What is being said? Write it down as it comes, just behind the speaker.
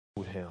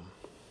with him.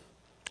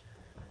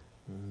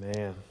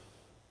 Man.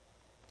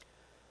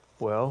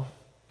 Well,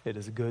 it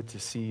is good to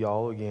see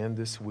y'all again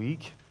this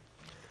week.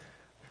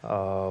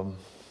 I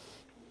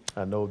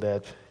know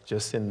that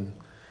just in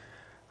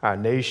our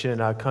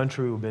nation, our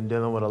country, we've been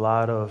dealing with a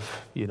lot of,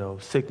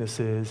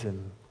 sicknesses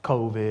and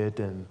COVID.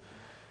 And,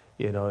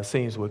 it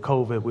seems with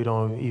COVID, we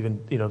don't even,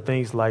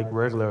 things like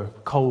regular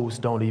colds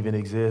don't even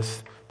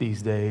exist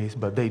these days,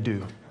 but they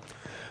do.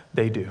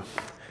 They do.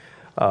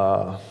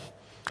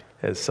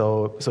 And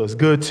so it's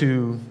good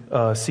to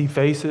see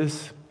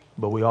faces,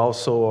 but we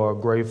also are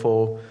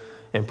grateful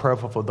and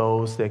prayerful for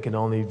those that can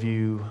only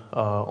view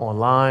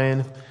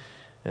online.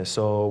 And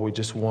so we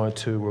just want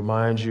to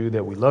remind you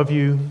that we love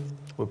you,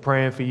 we're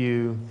praying for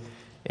you,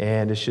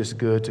 and it's just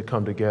good to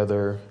come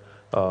together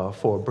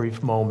for a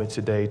brief moment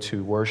today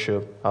to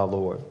worship our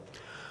Lord.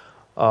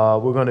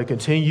 We're going to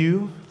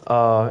continue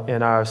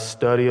in our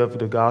study of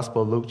the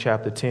Gospel of Luke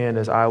chapter 10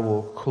 as I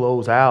will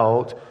close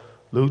out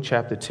Luke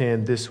chapter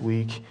 10 this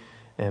week.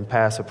 And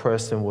Pastor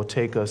Preston will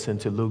take us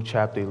into Luke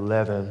chapter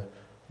 11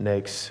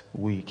 next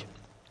week.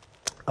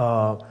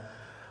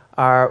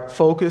 Our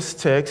focus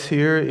text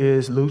here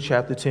is Luke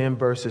chapter 10,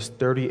 verses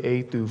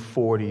 38 through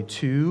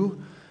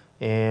 42.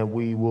 And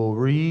we will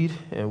read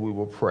and we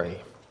will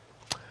pray.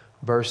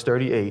 Verse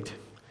 38.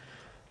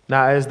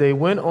 Now, as they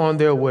went on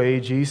their way,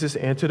 Jesus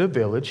entered a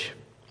village,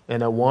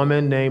 and a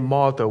woman named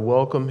Martha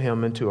welcomed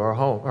him into her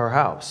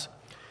house.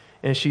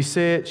 And she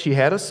said she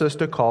had a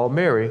sister called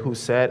Mary who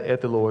sat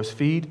at the Lord's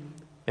feet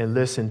and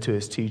listened to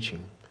his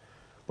teaching.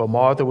 But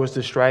Martha was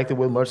distracted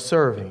with much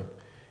serving,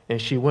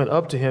 and she went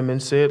up to him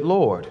and said,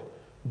 Lord,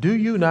 do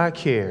you not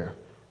care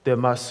that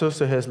my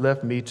sister has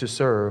left me to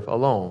serve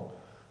alone?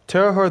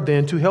 Tell her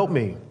then to help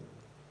me.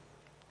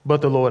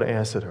 But the Lord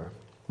answered her,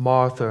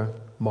 Martha,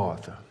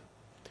 Martha,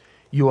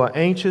 you are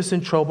anxious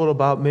and troubled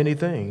about many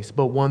things,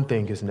 but one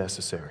thing is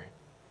necessary.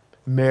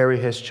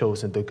 Mary has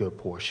chosen the good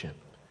portion,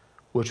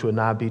 which will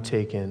not be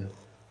taken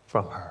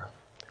from her.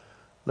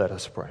 Let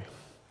us pray.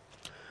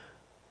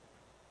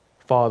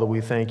 Father,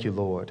 we thank you,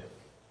 Lord,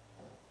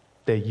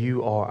 that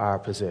you are our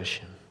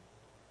possession,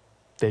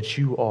 that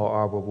you are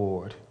our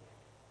reward,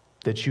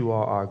 that you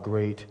are our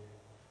great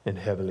and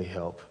heavenly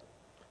help.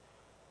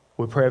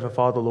 We pray for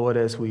Father, Lord,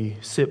 as we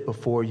sit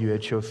before you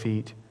at your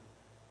feet,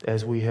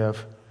 as we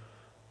have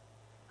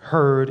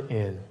heard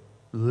and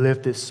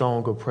lifted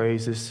song of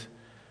praises,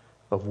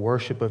 of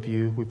worship of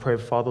you. We pray,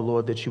 Father,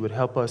 Lord, that you would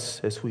help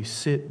us as we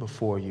sit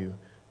before you,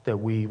 that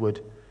we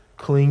would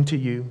cling to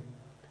you,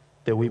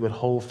 that we would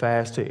hold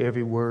fast to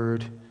every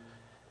word,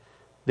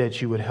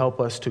 that you would help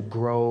us to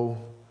grow,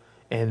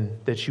 and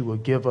that you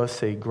would give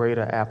us a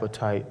greater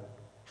appetite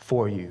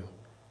for you,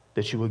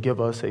 that you would give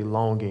us a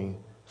longing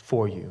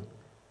for you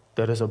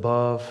that is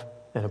above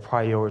and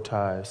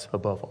prioritized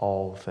above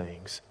all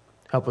things.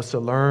 Help us to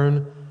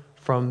learn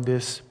from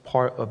this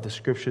part of the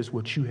scriptures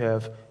which you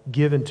have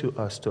given to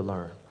us to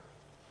learn,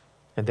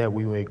 and that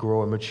we may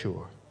grow and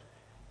mature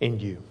in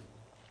you.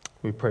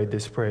 We pray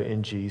this prayer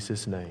in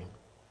Jesus' name.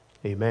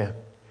 Amen.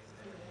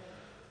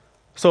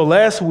 So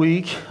last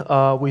week,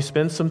 we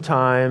spent some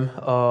time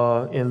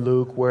in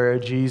Luke where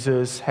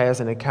Jesus has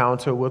an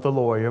encounter with a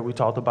lawyer. We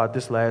talked about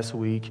this last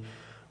week,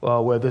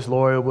 where this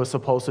lawyer was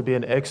supposed to be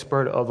an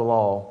expert of the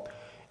law.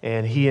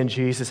 And he and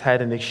Jesus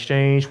had an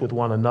exchange with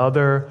one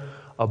another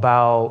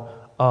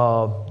about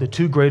the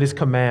two greatest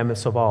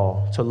commandments of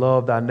all: to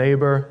love thy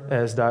neighbor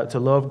to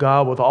love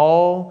God with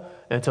all,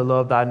 and to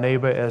love thy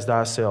neighbor as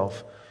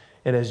thyself.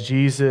 And as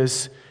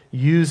Jesus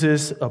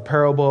uses a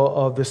parable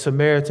of the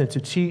Samaritan to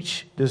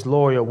teach this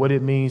lawyer what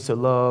it means to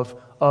love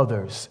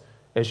others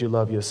as you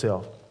love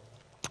yourself.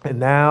 And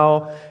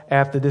now,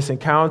 after this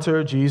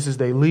encounter,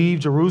 they leave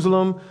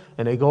Jerusalem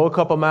and they go a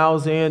couple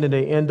miles in and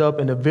they end up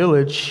in a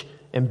village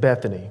in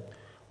Bethany,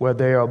 where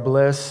they are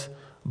blessed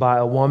by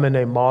a woman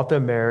named Martha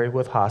and Mary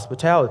with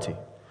hospitality.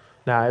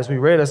 Now, as we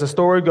read, as the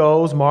story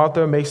goes,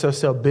 Martha makes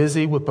herself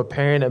busy with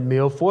preparing a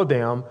meal for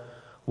them,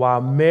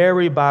 while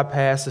Mary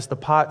bypasses the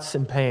pots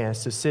and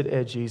pans to sit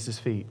at Jesus'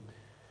 feet.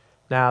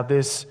 Now,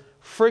 this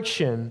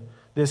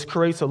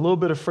creates a little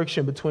bit of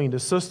friction between the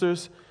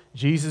sisters.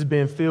 Jesus,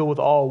 being filled with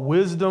all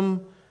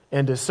wisdom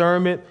and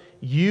discernment,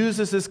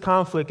 uses this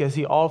conflict, as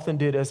he often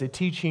did, as a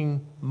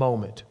teaching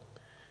moment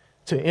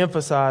to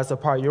emphasize the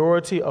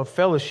priority of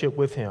fellowship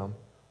with him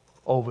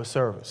over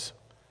service.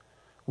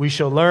 We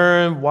shall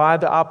learn why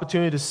the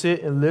opportunity to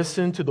sit and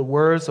listen to the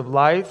words of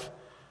life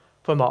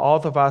from the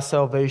author of our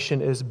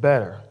salvation is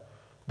better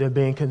than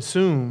being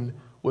consumed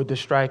with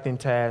distracting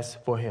tasks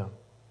for him.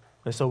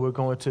 And so we're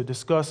going to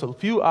discuss a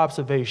few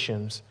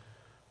observations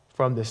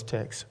from this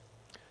text.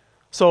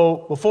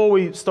 So before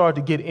we start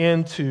to get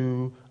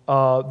into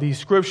these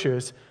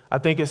scriptures, I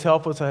think it's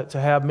helpful to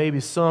have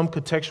maybe some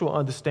contextual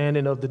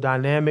understanding of the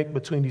dynamic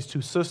between these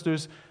two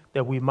sisters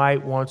that we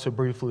might want to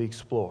briefly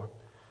explore.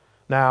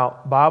 Now,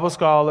 Bible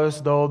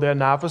scholars, though they're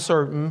not for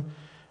certain,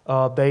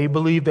 they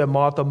believe that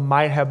Martha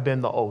might have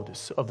been the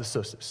oldest of the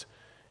sisters.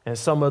 And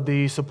some of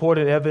the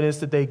supporting evidence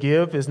that they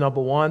give is,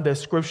 number one, that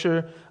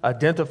Scripture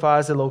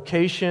identifies the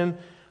location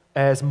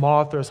as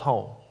Martha's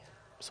home.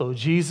 So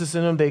Jesus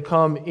and them, they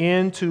come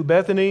into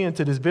Bethany,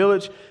 into this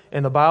village,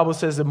 and the Bible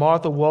says that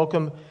Martha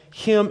welcomed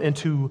him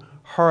into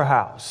her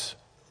house,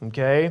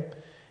 okay?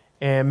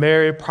 And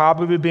Mary,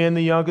 probably being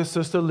the youngest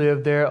sister,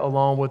 lived there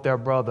along with their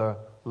brother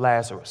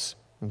Lazarus,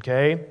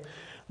 okay?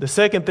 The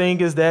second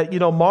thing is that,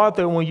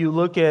 Martha, when you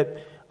look at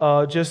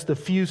just the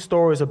few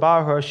stories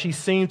about her, she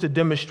seemed to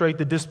demonstrate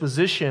the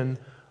disposition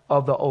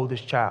of the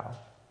oldest child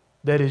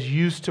that is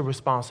used to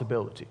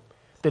responsibility,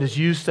 that is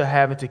used to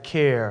having to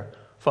care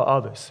for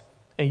others.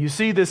 And you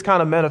see this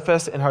kind of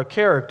manifest in her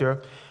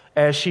character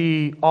as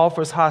she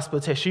offers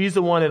hospitality. She's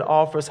the one that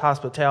offers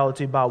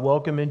hospitality by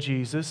welcoming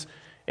Jesus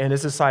and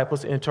his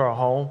disciples into her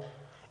home.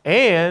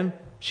 And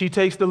she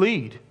takes the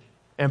lead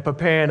in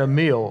preparing a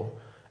meal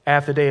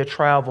after they had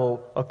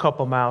traveled a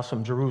couple miles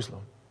from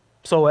Jerusalem.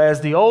 So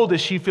as the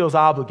oldest, she feels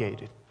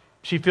obligated.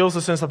 She feels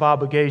a sense of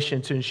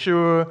obligation to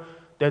ensure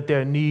that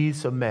their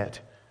needs are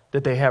met,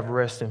 that they have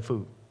rest and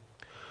food.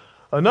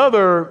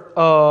 Another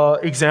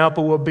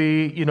example would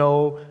be,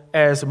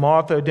 as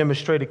Martha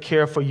demonstrated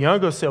care for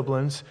younger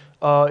siblings,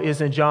 is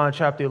in John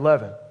chapter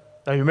 11.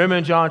 Now, you remember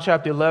in John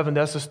chapter 11,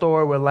 that's the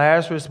story where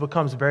Lazarus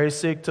becomes very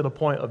sick to the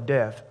point of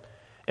death.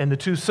 And the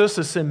two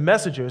sisters send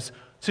messengers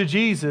to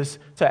Jesus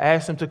to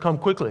ask him to come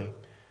quickly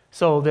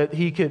so that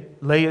he could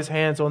lay his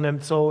hands on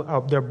them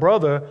so their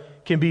brother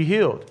can be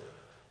healed.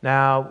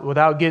 Now,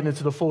 without getting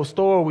into the full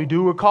story, we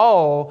do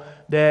recall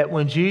that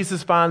when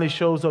Jesus finally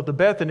shows up to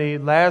Bethany,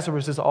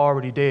 Lazarus is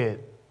already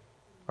dead,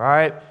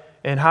 right?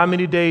 And how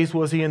many days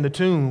was he in the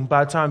tomb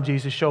by the time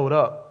Jesus showed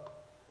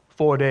up?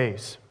 4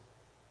 days.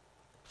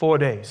 4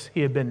 days he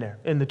had been there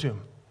in the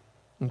tomb,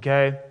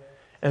 okay?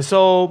 And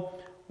so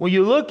when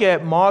you look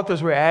at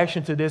Martha's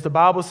reaction to this, the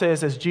Bible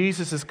says as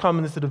Jesus is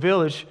coming into the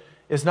village,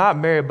 it's not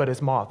Mary, but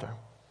it's Martha.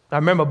 Now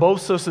remember,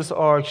 both sisters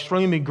are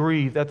extremely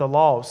grieved at the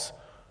loss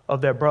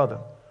of their brother.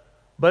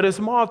 But it's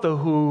Martha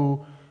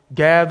who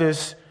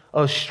gathers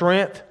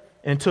strength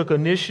and took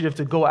initiative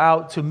to go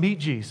out to meet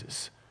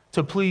Jesus,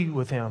 to plead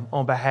with him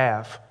on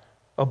behalf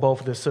of both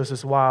of the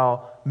sisters,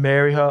 while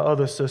Mary, her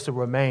other sister,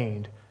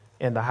 remained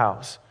in the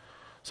house.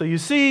 So you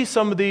see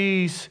some of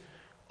these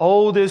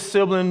oldest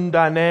sibling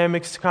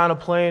dynamics kind of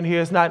playing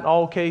here. It's not in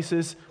all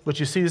cases,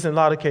 but you see this in a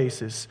lot of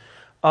cases.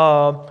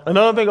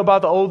 Another thing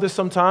about the oldest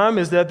sometimes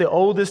is that the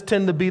oldest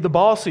tend to be the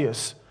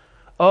bossiest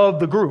of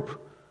the group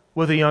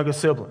with the younger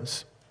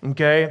siblings,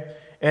 okay?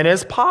 And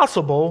it's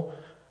possible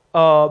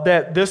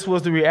that this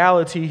was the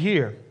reality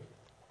here,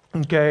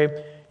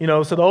 okay?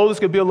 So the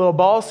oldest could be a little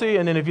bossy,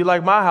 and then if you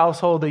like my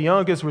household, the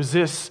youngest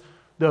resists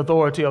the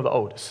authority of the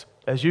oldest.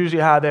 That's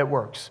usually how that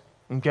works,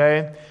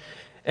 okay?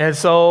 And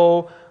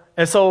so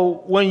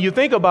when you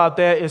think about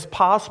that, it's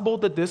possible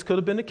that this could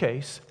have been the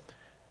case.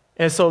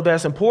 And so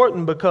that's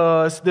important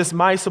because this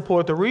might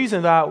support the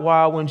reason that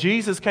why when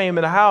Jesus came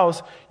in the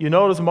house, you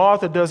notice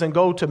Martha doesn't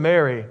go to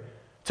Mary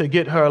to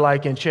get her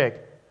in check.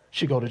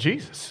 She go to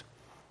Jesus.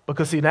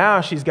 Because see,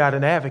 now she's got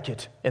an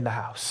advocate in the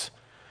house.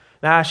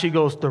 Now she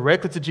goes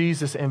directly to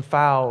Jesus and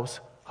files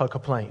her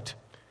complaint.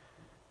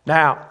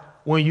 Now,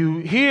 when you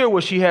hear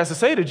what she has to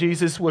say to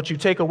Jesus, what you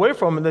take away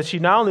from it, that she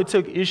not only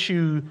took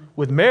issue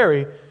with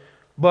Mary,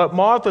 but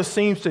Martha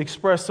seems to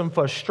express some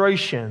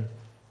frustration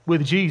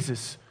with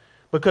Jesus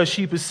because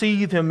she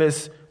perceived him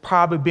as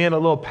probably being a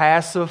little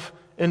passive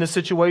in the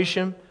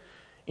situation.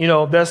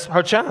 That's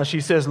her challenge.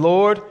 She says,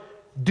 Lord,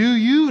 do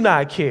you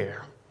not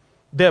care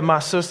that my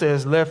sister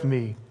has left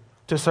me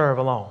to serve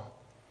alone?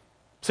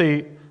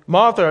 See,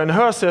 Martha, in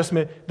her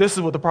assessment, this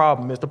is what the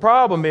problem is. The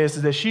problem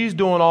is that she's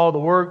doing all the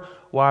work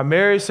while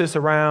Mary sits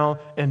around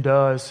and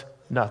does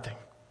nothing.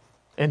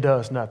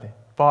 As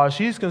far as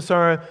she's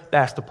concerned,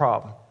 that's the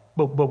problem.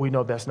 But we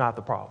know that's not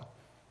the problem.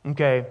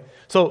 Okay?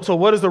 So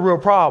what is the real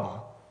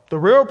problem? The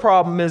real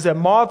problem is that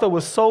Martha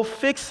was so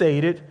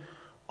fixated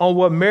on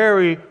what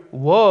Mary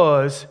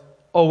was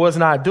or was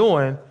not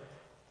doing,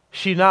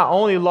 she not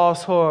only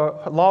lost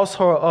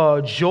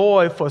her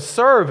joy for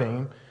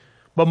serving,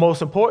 but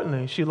most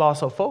importantly, she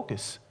lost her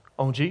focus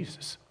on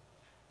Jesus.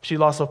 She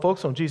lost her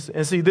focus on Jesus.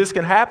 And see, this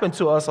can happen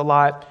to us a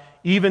lot,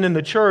 even in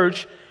the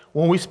church,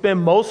 when we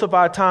spend most of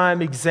our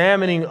time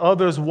examining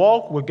others'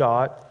 walk with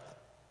God,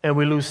 and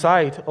we lose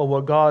sight of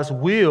what God's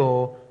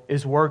will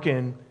is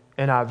working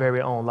in our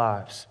very own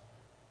lives.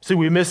 See,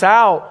 we miss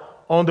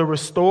out on the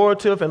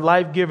restorative and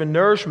life-giving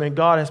nourishment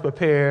God has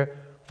prepared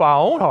for our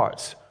own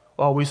hearts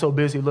while we're so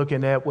busy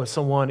looking at what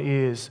someone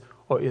is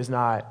or is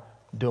not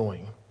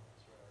doing.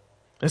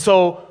 And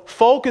so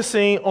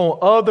focusing on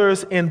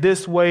others in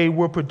this way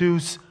will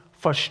produce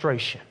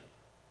frustration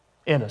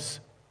in us.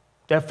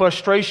 That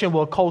frustration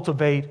will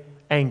cultivate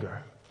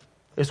anger.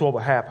 It's what will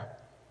happen.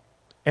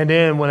 And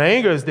then when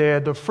anger is there,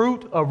 the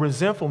fruit of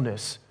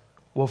resentfulness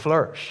will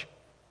flourish.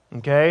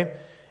 Okay?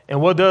 And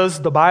what does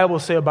the Bible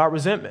say about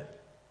resentment?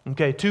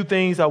 Okay, 2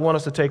 things I want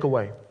us to take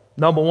away.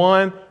 Number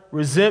 1,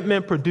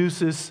 resentment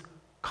produces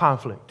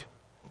conflict.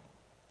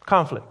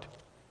 Conflict.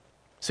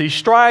 See,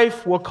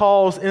 strife will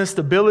cause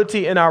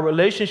instability in our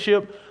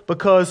relationship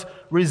because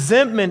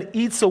resentment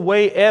eats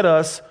away at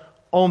us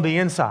on the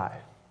inside.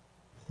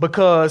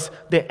 because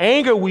the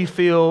anger we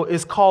feel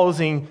is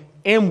causing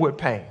inward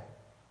pain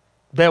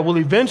that will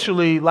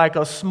eventually, like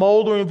a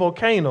smoldering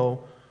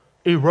volcano,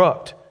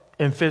 erupt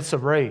in fits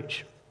of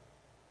rage.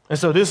 And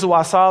so this is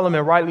why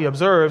Solomon rightly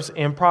observes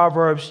in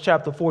Proverbs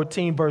chapter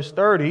 14, verse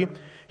 30,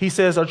 he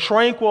says, a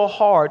tranquil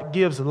heart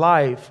gives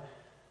life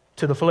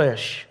to the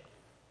flesh,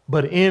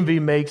 but envy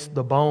makes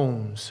the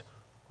bones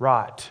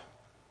rot.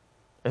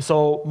 And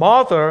so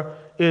Martha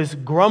is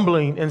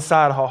grumbling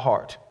inside her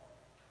heart.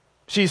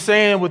 She's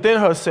saying within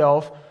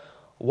herself,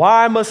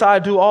 why must I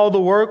do all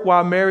the work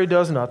while Mary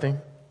does nothing?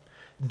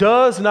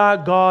 Does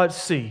not God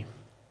see?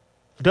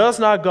 Does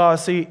not God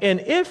see?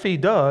 And if he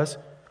does,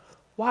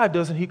 why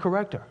doesn't he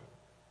correct her?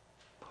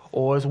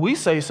 Or as we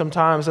say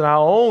sometimes in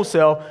our own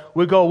self,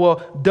 we go,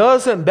 well,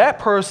 doesn't that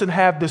person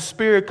have the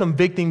Spirit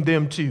convicting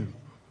them too?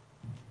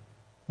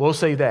 We'll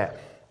say that.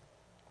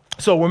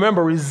 So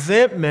remember,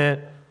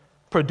 resentment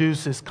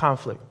produces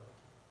conflict.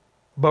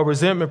 But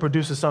resentment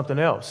produces something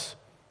else.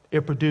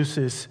 It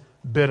produces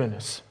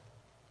bitterness.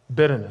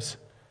 Bitterness.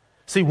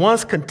 See,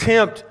 once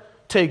contempt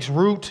takes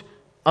root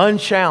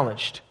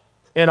unchallenged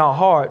in our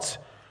hearts,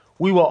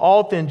 we will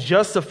often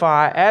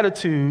justify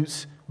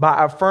attitudes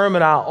by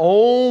affirming our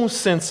own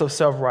sense of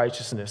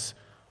self-righteousness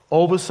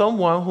over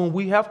someone whom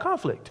we have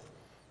conflict.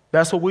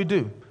 That's what we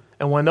do.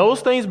 And when those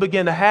things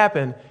begin to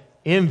happen,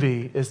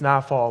 envy is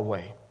not far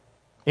away.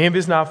 Envy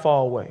is not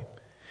far away.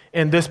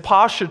 And this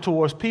posture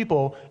towards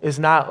people is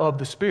not of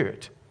the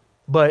Spirit,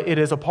 but it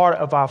is a part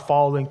of our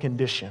fallen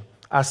condition,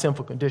 our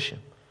sinful condition.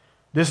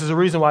 This is the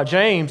reason why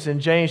James, in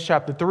James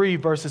chapter 3,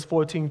 verses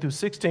 14 through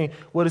 16,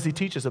 what does he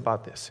teach us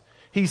about this?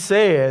 He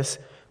says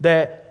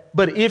that,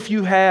 but if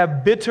you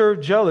have bitter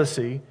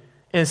jealousy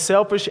and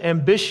selfish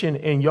ambition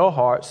in your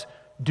hearts,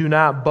 do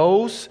not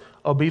boast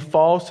or be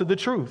false to the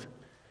truth.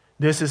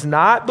 This is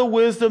not the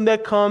wisdom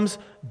that comes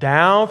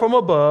down from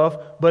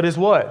above, but is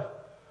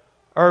what?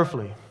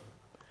 Earthly,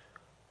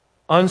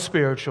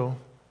 unspiritual,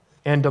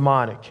 and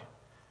demonic.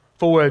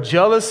 For where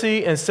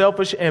jealousy and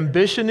selfish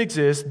ambition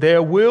exist,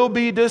 there will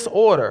be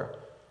disorder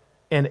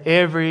in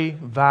every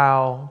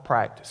vile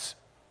practice.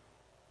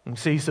 And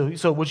see,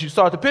 so what you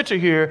start to picture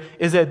here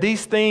is that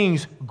these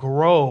things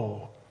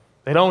grow.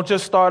 They don't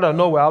just start out of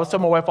nowhere. I was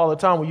telling my wife all the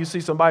time, when you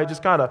see somebody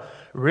just kind of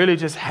really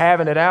just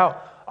having it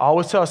out, I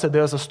always tell us that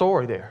there's a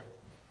story there.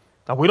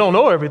 Now, we don't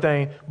know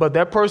everything, but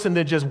that person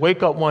didn't just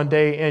wake up one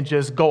day and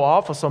just go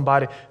off of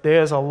somebody.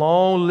 There's a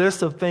long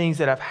list of things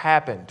that have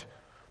happened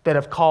that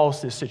have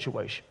caused this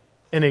situation,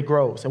 and it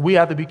grows. And we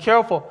have to be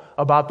careful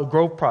about the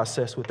growth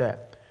process with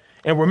that.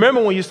 And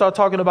remember, when you start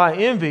talking about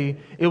envy,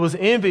 it was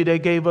envy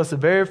that gave us the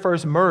very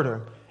first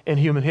murder in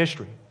human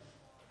history.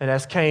 And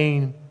that's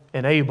Cain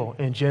and Abel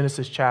in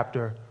Genesis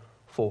chapter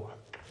 4.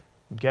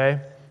 Okay?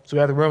 So we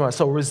have to remember.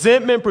 So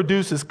resentment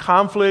produces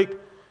conflict,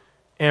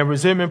 and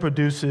resentment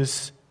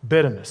produces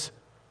bitterness.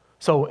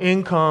 So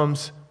in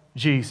comes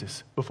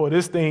Jesus, before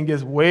this thing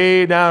gets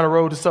way down the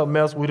road to something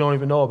else we don't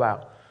even know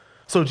about.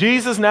 So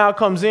Jesus now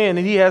comes in,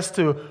 and he has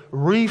to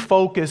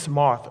refocus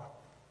Martha.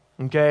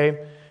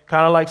 Okay?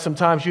 Kind of like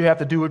sometimes you have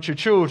to do with your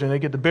children. They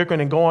get the bickering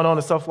and going on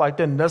and stuff like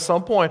that. And at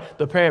some point,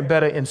 the parent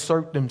better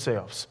insert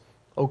themselves.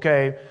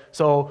 Okay?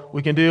 So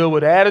we can deal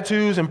with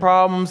attitudes and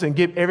problems and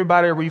get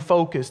everybody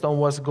refocused on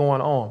what's going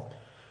on.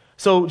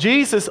 So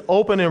Jesus'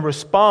 opening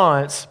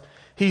response,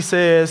 he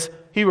says,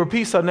 he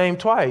repeats her name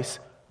twice,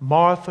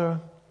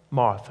 Martha,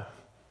 Martha.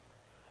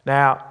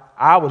 Now,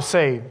 I would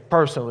say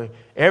personally,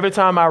 every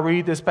time I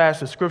read this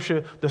passage of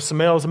scripture, the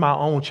smells of my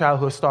own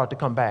childhood start to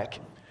come back.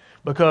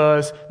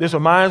 Because this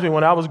reminds me,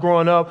 when I was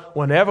growing up,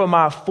 whenever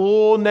my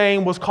full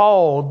name was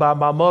called by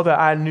my mother,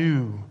 I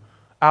knew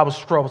I was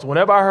troubled.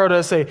 Whenever I heard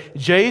her say,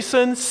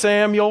 Jason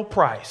Samuel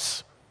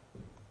Price,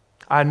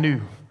 I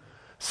knew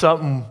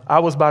something, I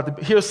was about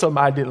to hear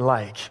something I didn't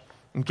like,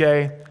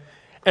 okay?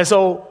 And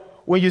so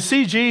when you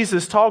see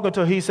Jesus talking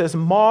to her, he says,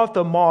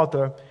 Martha,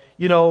 Martha,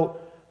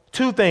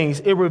 two things.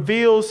 It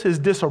reveals his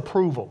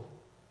disapproval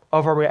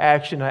of her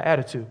reaction and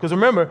attitude. Because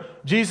remember,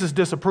 Jesus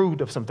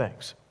disapproved of some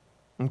things,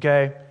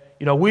 okay?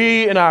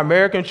 We in our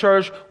American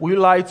church, we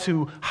like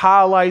to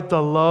highlight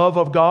the love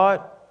of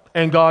God,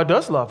 and God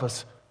does love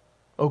us,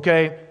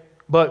 okay?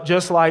 But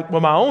just like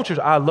with my own church,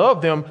 I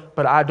love them,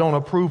 but I don't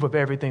approve of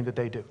everything that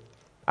they do.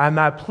 I'm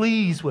not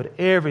pleased with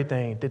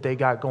everything that they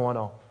got going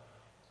on.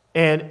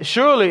 And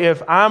surely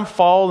if I'm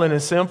fallen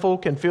and sinful,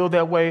 can feel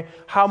that way,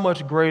 how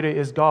much greater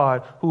is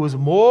God, who is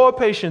more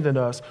patient than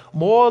us,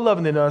 more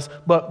loving than us,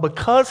 but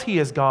because he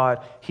is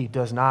God, he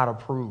does not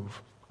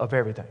approve of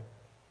everything.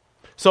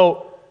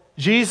 So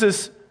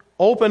Jesus'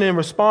 opening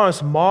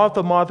response,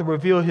 Martha, Martha,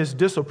 revealed his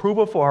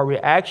disapproval for her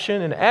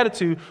reaction and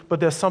attitude, but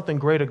there's something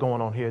greater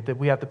going on here that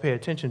we have to pay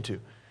attention to.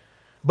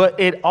 But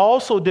it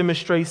also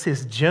demonstrates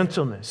his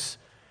gentleness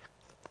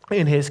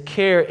and his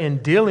care in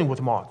dealing with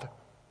Martha,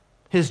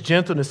 his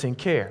gentleness and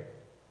care.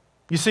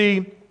 You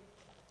see,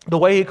 the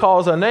way he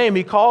calls her name,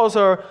 he calls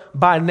her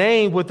by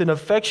name with an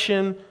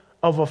affection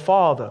of a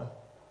father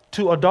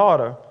to a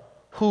daughter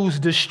whose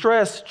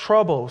distress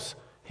troubles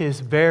his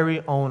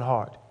very own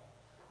heart.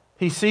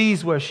 He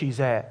sees where she's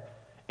at,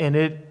 and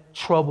it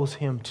troubles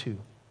him too.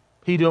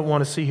 He didn't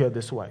want to see her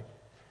this way.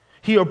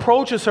 He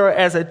approaches her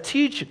as a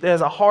teacher,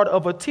 as a heart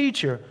of a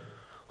teacher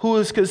who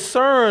is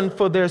concerned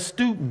for their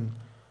student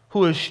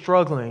who is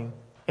struggling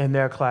in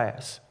their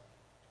class.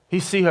 He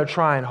sees her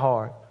trying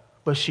hard,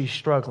 but she's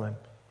struggling,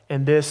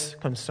 and this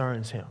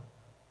concerns him.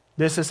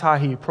 This is how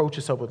he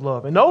approaches her with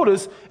love. And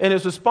notice, in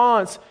his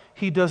response,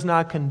 he does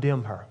not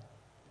condemn her.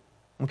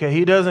 Okay,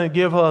 he doesn't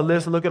give her a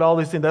list, look at all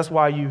these things, that's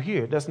why you're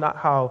here. That's not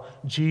how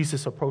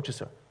Jesus approaches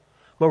her.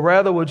 But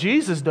rather what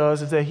Jesus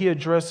does is that he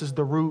addresses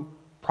the root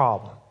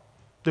problem,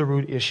 the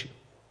root issue,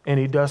 and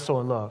he does so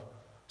in love.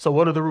 So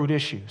what are the root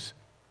issues?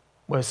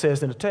 Well, it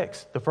says in the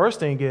text, the first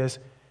thing is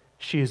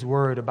she is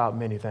worried about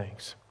many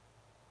things.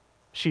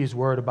 She is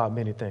worried about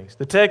many things.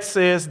 The text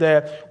says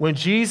that when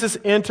Jesus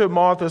entered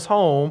Martha's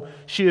home,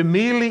 she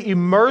immediately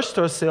immersed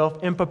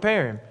herself in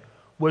preparing,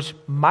 which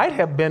might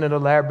have been an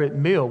elaborate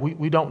meal.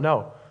 We don't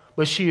know.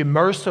 But she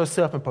immersed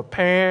herself in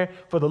preparing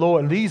for the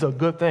Lord, and these are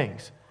good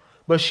things.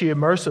 But she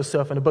immersed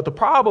herself in it. But the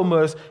problem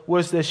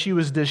was that she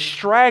was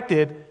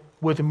distracted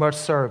with much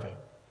serving.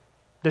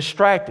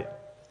 Distracted.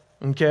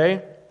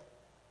 Okay?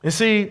 And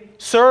see,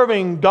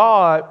 serving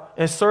God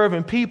and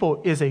serving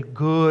people is a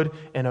good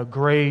and a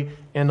great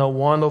and a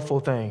wonderful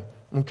thing.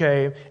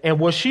 Okay? And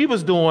what she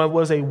was doing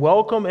was a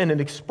welcome and an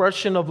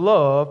expression of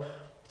love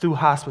through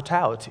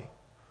hospitality.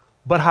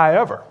 But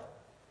however,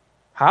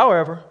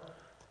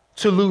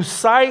 to lose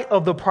sight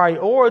of the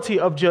priority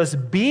of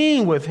just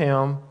being with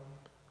him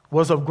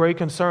was of great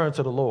concern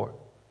to the Lord.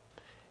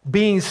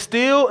 Being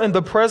still in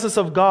the presence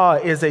of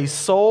God is a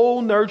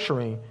soul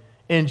nurturing,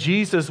 in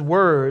Jesus'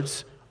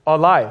 words, our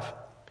life.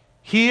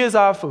 He is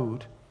our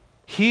food.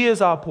 He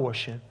is our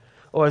portion.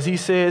 Or as he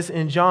says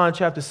in John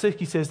chapter 6,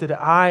 he says that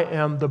I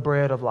am the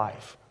bread of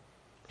life.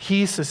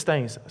 He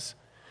sustains us.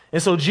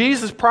 And so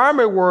Jesus'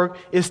 primary work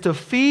is to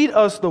feed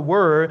us the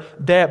word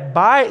that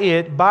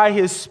by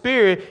his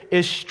spirit,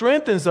 it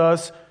strengthens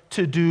us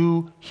to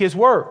do his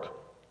work.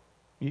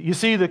 You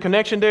see the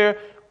connection there?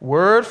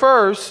 Word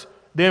first,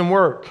 then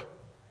work.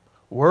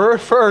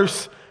 Word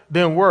first,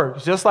 then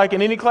work. Just like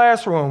in any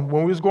classroom,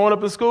 when we was growing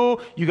up in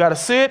school, you got to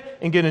sit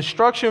and get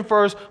instruction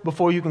first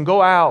before you can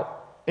go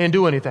out and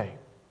do anything.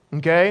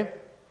 Okay?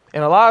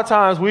 And a lot of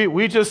times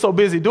we just so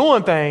busy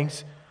doing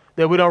things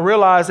that we don't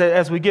realize that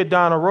as we get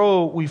down the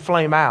road, we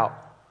flame out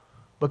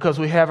because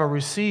we haven't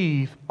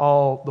received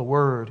all the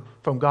word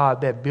from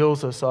God that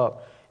builds us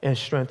up and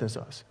strengthens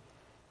us.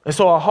 And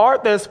so a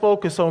heart that's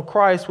focused on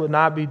Christ will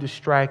not be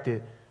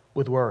distracted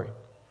with worry.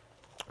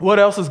 What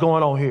else is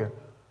going on here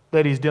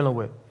that he's dealing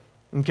with?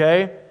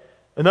 Okay?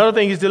 Another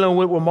thing he's dealing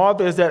with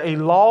Martha is that a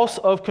loss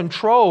of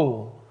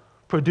control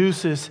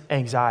produces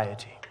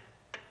anxiety.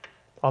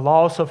 A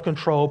loss of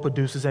control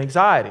produces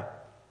anxiety.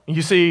 And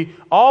you see,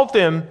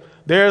 often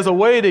there's a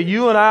way that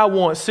you and I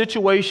want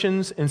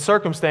situations and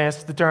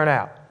circumstances to turn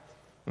out.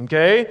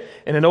 Okay?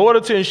 And in order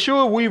to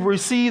ensure we've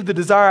received the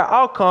desired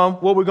outcome,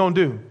 what we're going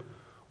to do?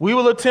 We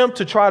will attempt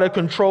to try to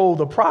control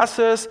the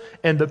process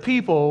and the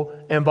people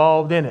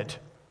involved in it.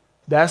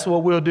 That's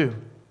what we'll do.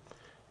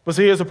 But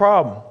see, here's the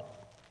problem.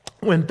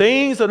 When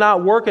things are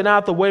not working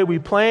out the way we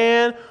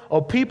plan,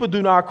 or people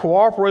do not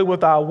cooperate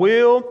with our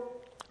will,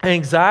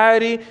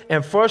 anxiety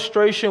and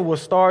frustration will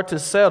start to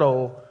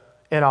settle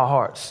in our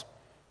hearts.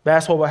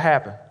 That's what will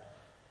happen.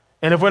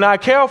 And if we're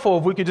not careful,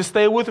 if we could just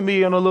stay with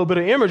me on a little bit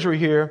of imagery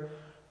here,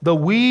 the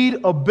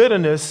weed of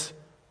bitterness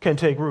can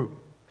take root.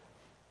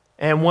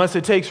 And once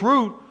it takes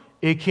root,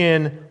 it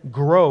can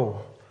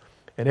grow.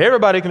 And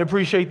everybody can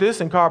appreciate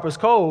this in Carper's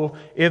Cove.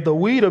 If the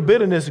weed of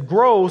bitterness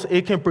grows,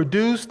 it can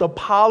produce the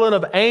pollen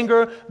of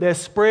anger that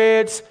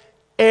spreads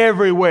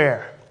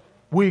everywhere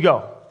we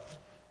go.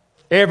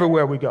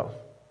 Everywhere we go.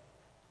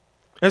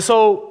 And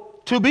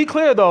so, to be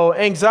clear though,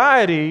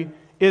 anxiety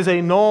is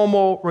a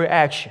normal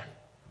reaction.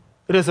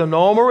 It is a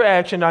normal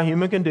reaction in our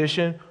human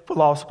condition for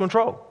loss of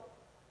control.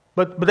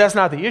 But that's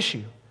not the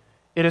issue.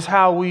 It is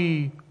how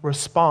we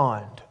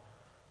respond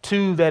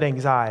to that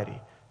anxiety,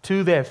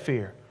 to that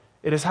fear.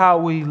 It is how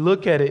we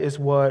look at it is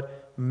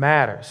what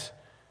matters.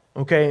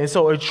 Okay, and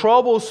so a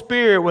troubled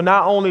spirit will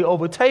not only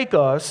overtake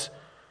us,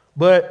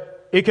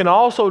 but it can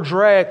also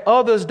drag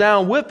others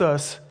down with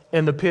us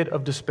in the pit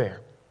of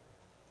despair.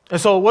 And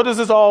so what does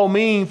this all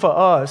mean for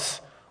us?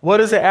 What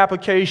is the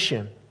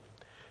application?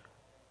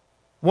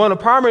 One of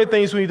the primary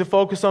things we need to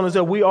focus on is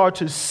that we are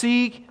to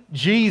seek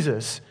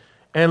Jesus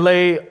and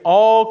lay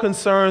all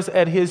concerns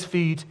at his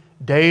feet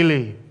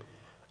daily,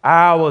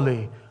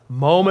 hourly,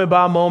 moment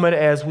by moment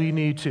as we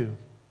need to.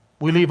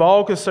 We leave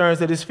all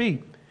concerns at his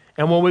feet.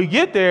 And when we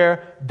get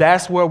there,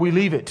 that's where we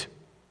leave it.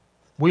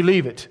 We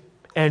leave it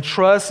and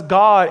trust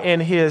God in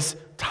his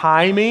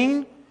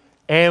timing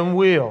and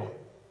will.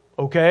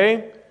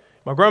 Okay?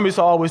 My grandma used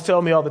to always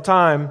tell me all the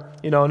time,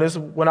 and this is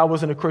when I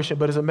wasn't a Christian,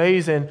 but it's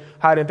amazing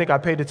how I didn't think I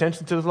paid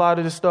attention to a lot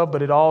of this stuff,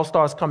 but it all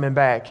starts coming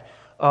back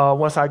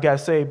once I got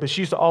saved. But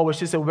she said,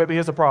 well, baby,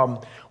 here's the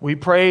problem. We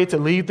pray to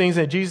leave things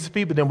at Jesus'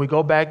 feet, but then we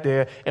go back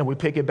there and we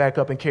pick it back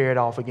up and carry it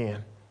off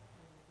again.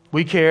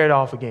 We carry it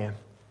off again.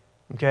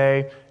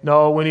 Okay?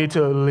 No, we need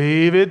to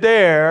leave it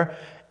there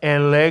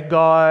and let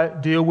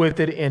God deal with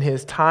it in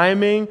his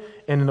timing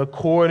and in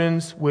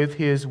accordance with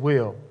his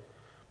will.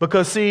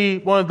 Because, see,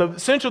 one of the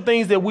essential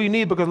things that we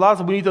need, because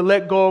lots of we need to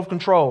let go of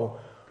control.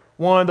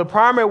 One of the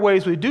primary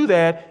ways we do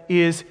that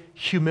is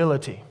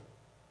humility.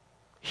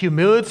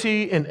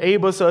 Humility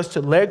enables us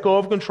to let go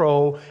of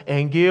control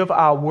and give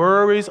our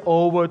worries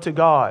over to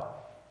God.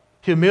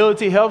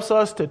 Humility helps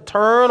us to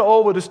turn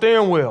over the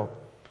steering wheel.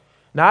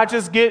 Not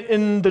just get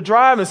in the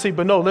driving seat,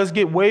 but no, let's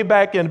get way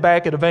back in the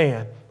back of the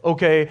van,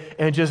 okay,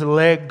 and just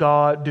let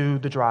God do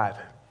the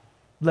driving.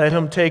 Let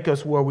him take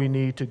us where we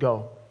need to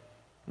go,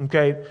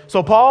 okay?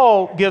 So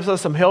Paul gives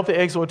us some healthy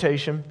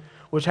exhortation,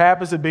 which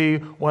happens to be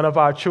one of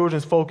our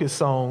children's focus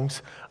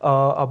songs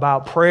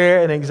about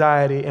prayer and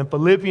anxiety in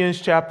Philippians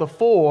chapter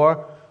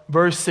 4,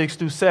 verse 6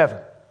 through 7,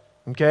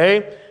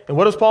 okay? And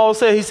what does Paul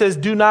say? He says,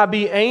 do not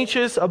be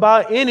anxious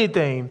about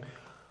anything,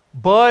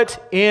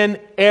 but in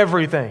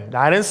everything,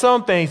 not in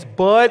some things,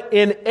 but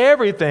in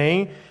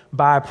everything,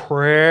 by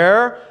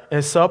prayer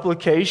and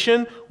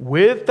supplication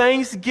with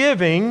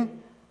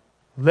thanksgiving,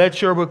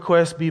 let your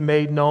requests be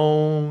made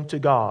known to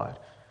God.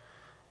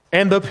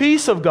 And the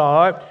peace of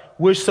God,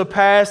 which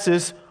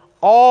surpasses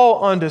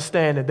all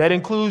understanding, that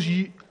includes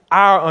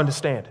our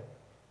understanding,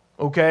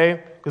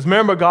 okay? Because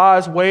remember,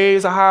 God's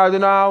ways are higher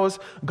than ours.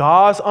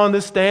 God's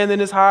understanding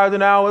is higher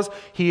than ours.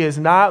 He is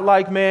not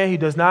like man. He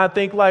does not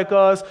think like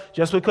us.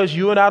 Just because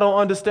you and I don't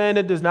understand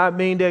it does not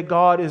mean that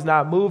God is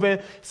not moving.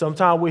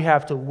 Sometimes we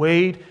have to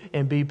wait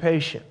and be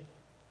patient.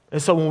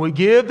 And so when we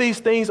give these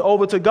things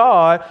over to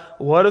God,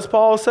 what does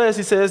Paul say?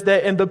 He says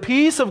that in the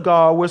peace of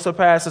God, which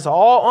surpasses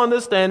all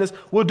understandings,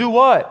 will do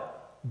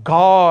what?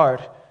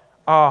 Guard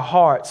our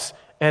hearts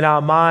and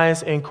our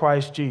minds in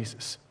Christ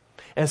Jesus.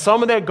 And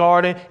some of that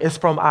guarding is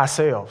from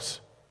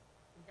ourselves.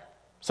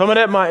 Some of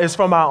that is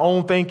from our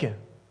own thinking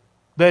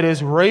that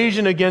is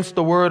raging against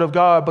the word of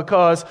God,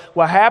 because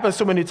what happens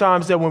so many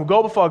times is that when we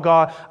go before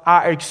God,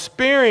 our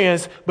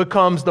experience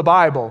becomes the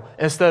Bible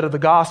instead of the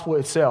gospel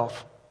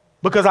itself.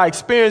 Because I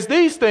experience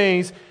these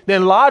things,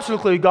 then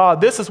logically, God,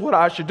 this is what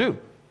I should do.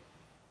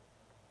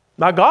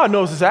 Now, God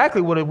knows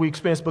exactly what we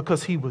experienced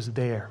because he was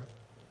there.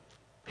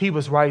 He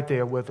was right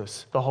there with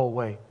us the whole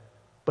way.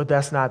 But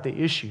that's not the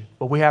issue.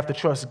 But we have to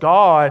trust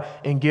God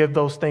and give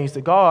those things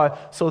to God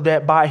so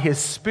that by his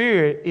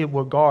Spirit, it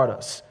will guard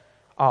us,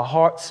 our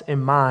hearts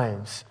and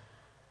minds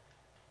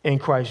in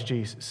Christ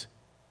Jesus.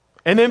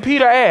 And then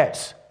Peter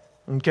adds,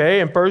 okay,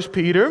 in 1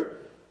 Peter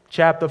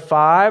chapter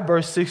 5,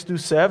 verse 6 through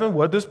 7,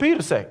 what does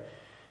Peter say?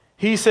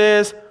 He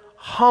says,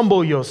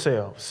 humble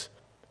yourselves,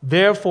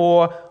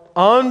 therefore,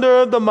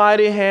 under the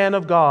mighty hand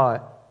of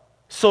God,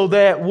 so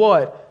that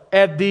what?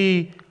 At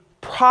the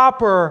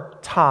proper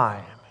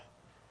time,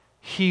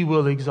 he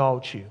will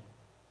exalt you.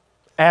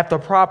 At the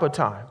proper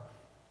time.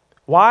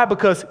 Why?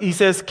 Because he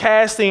says,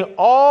 casting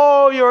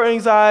all your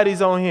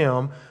anxieties on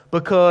him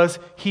because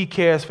he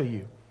cares for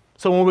you.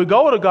 So when we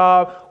go to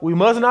God, we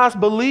must not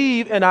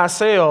believe in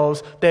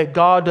ourselves that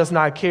God does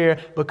not care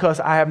because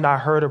I have not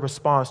heard a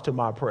response to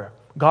my prayer.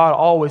 God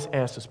always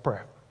answers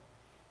prayer.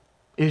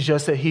 It's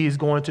just that he's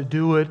going to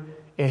do it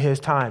in his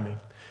timing.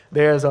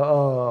 There's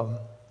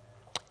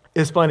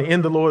it's funny,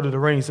 in The Lord of the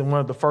Rings, in one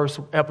of the first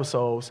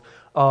episodes,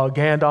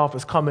 Gandalf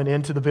is coming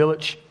into the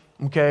village,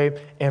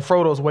 okay, and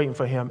Frodo's waiting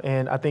for him,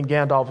 and I think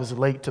Gandalf is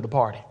late to the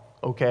party,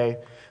 okay?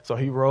 So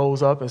he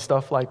rolls up and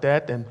stuff like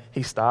that, and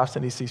he stops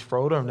and he sees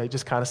Frodo, and they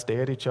just kind of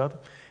stare at each other,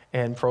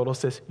 and Frodo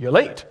says, you're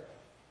late.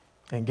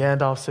 And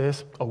Gandalf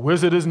says, a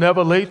wizard is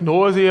never late,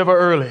 nor is he ever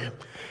early.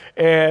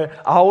 And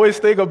I always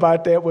think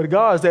about that with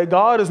God, is that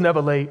God is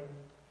never late,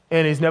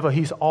 and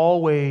he's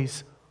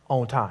always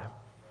on time.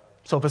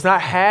 So if it's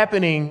not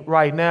happening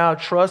right now,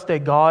 trust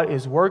that God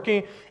is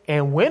working.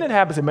 And when it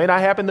happens, it may not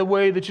happen the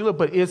way that you look,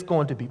 but it's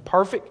going to be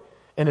perfect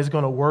and it's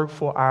going to work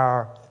for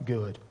our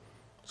good.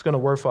 It's going to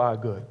work for our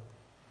good.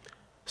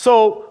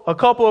 So a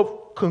couple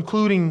of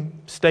concluding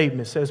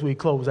statements as we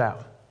close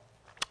out.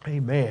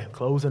 Amen.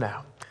 Closing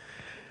out.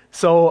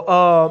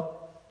 So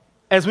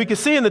as we can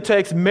see in the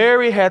text,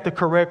 Mary had the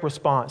correct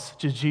response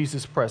to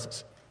Jesus'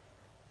 presence.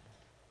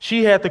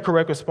 She had the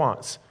correct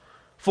response.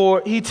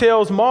 For he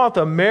tells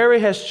Martha, Mary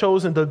has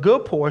chosen the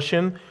good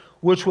portion,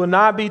 which will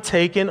not be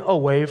taken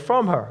away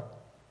from her.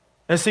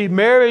 And see,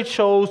 Mary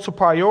chose to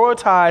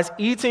prioritize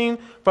eating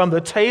from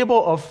the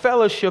table of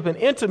fellowship and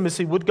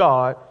intimacy with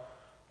God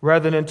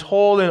rather than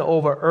toiling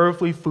over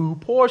earthly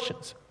food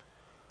portions.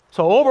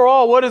 So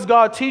overall, what is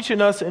God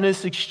teaching us in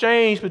this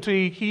exchange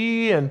between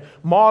he and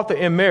Martha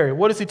and Mary?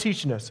 What is he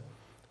teaching us?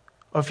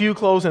 A few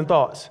closing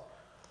thoughts.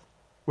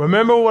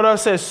 Remember what I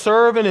said,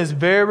 serving is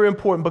very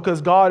important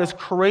because God has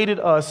created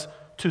us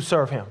to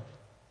serve him.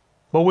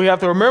 But we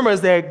have to remember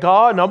is that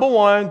God, number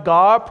one,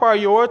 God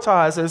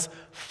prioritizes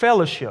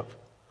fellowship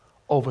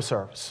over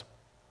service.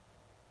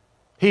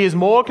 He is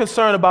more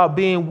concerned about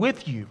being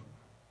with you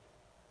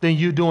than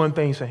you doing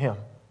things for him.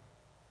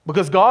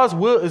 Because God's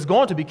will is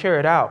going to be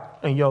carried out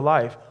in your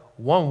life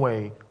one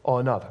way or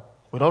another.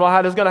 We don't know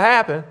how this is going to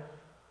happen,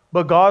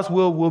 but God's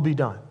will be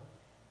done.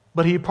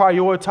 But he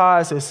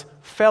prioritizes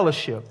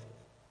fellowship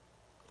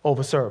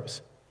over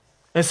service.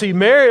 And see,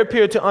 Mary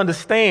appeared to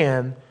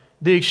understand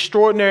the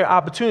extraordinary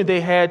opportunity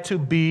they had to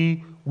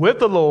be with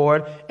the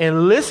Lord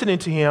and listening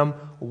to him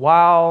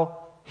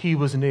while he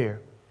was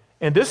near.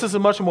 And this is a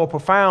much more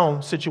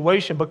profound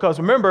situation because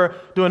remember,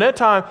 during that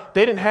time,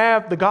 they didn't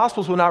have, the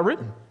Gospels were not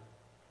written.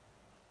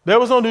 There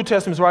was no New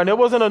Testaments, right? There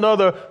wasn't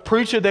another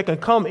preacher that can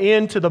come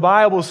into the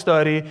Bible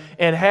study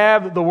and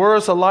have the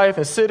words of life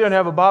and sit there and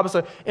have a Bible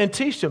study and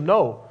teach them.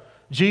 No,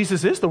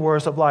 Jesus is the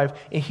words of life,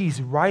 and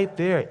he's right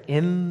there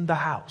in the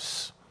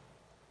house.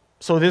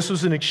 So this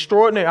was an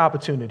extraordinary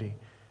opportunity.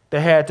 They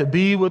had to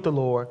be with the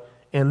Lord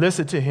and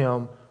listen to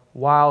him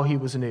while he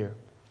was near.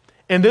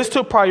 And this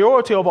took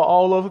priority over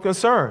all other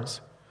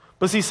concerns.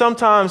 But see,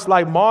 sometimes,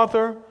 like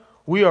Martha,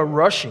 we are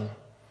rushing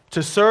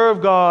to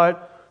serve God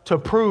to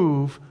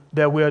prove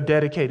that we are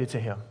dedicated to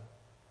him.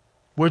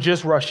 We're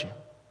just rushing.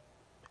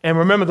 And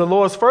remember, the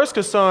Lord's first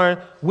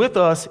concern with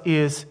us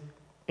is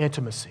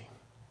intimacy.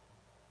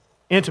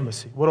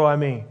 Intimacy. What do I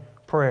mean?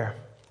 Prayer.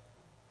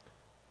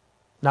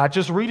 Not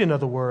just reading of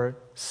the word,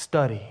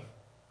 study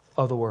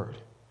of the word.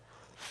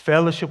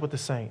 Fellowship with the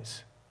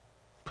saints.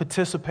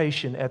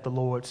 Participation at the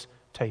Lord's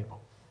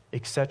table,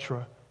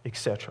 etc.,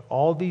 etc.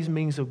 All these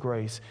means of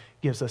grace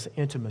gives us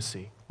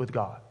intimacy with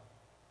God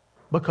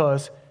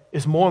because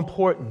it's more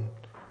important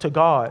to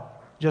God,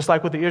 just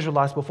like with the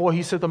Israelites. Before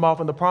he sent them off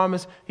in the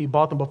promise, he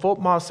brought them before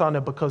Mount Sinai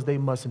because they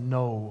must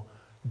know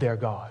their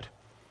God.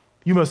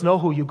 You must know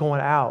who you're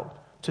going out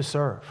to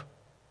serve.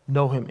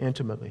 Know him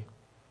intimately.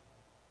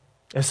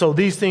 And so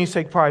these things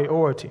take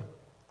priority.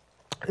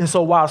 And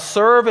so while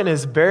serving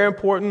is very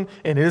important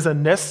and it is a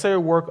necessary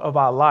work of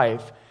our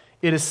life,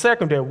 it is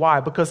secondary. Why?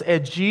 Because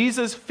at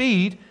Jesus'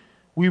 feet,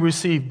 we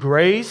receive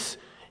grace,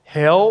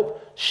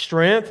 help,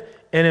 strength,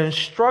 and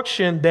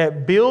instruction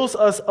that builds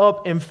us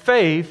up in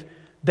faith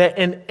that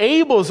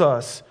enables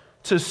us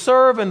to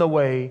serve in the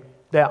way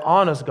that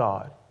honors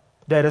God,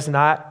 that is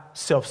not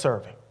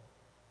self-serving.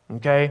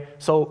 Okay?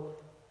 So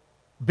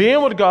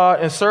being with God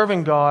and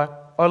serving God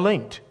are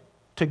linked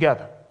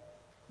together.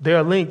 They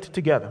are linked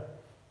together.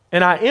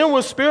 And our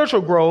inward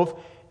spiritual growth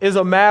is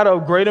a matter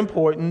of great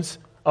importance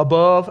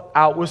above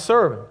outward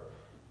serving.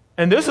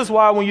 And this is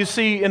why when you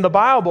see in the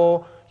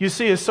Bible, you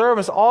see his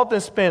servants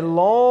often spent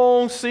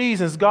long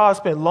seasons, God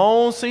spent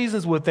long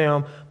seasons with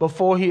them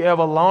before he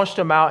ever launched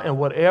them out in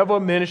whatever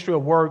ministry or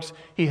works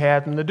he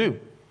had them to do.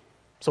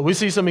 So we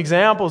see some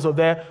examples of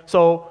that.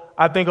 So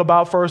I think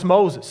about first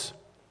Moses.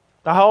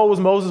 Now, how old was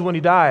Moses when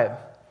he died?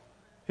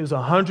 He was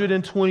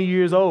 120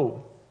 years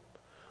old.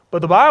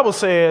 But the Bible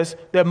says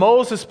that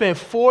Moses spent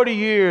 40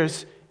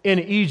 years in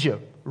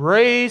Egypt,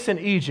 raised in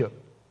Egypt.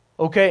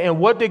 Okay, and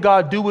what did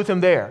God do with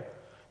him there?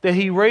 That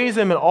he raised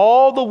him in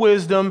all the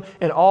wisdom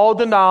and all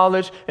the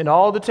knowledge and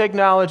all the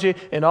technology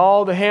and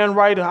all the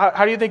handwriting.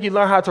 How do you think he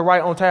learned how to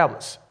write on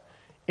tablets?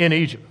 In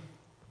Egypt.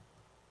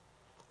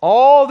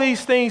 All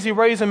these things he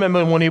raised him in,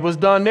 and when he was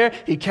done there,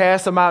 he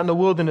cast him out in the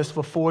wilderness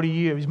for 40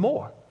 years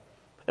more.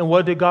 And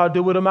what did God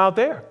do with him out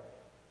there?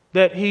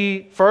 That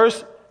he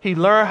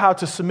learned how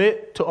to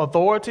submit to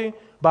authority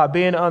by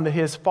being under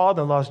his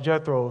father-in-law's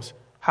Jethro's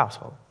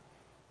household.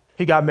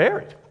 He got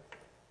married,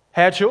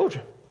 had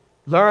children,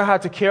 learned how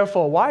to care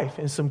for a wife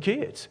and some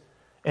kids.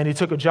 And he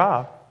took a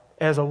job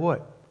as a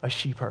what? A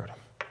sheep herder.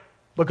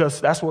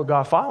 Because that's where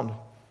God found him.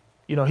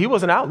 You know, he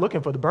wasn't out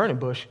looking for the burning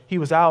bush. He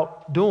was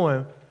out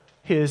doing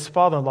his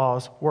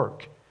father-in-law's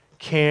work,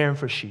 caring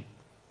for sheep.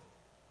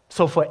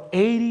 So for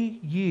 80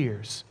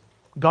 years,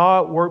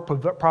 God worked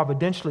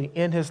providentially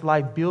in his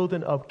life,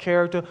 building up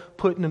character,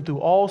 putting him through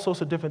all sorts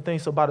of different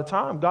things. So by the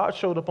time God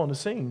showed up on the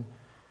scene,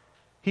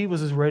 he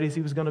was as ready as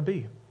he was going to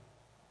be.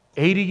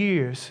 80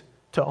 years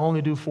to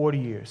only do 40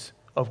 years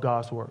of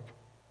God's work.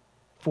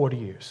 40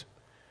 years.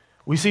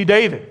 We see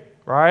David,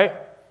 right?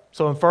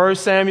 So in 1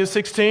 Samuel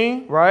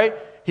 16, right,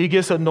 he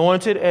gets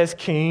anointed as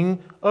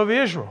king of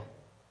Israel.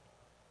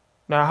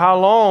 Now, how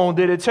long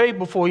did it take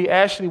before he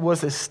actually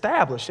was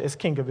established as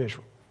king of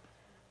Israel?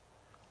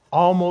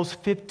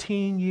 Almost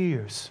 15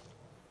 years.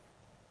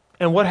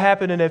 And what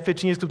happened in that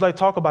 15 years, because I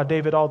talk about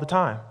David all the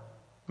time,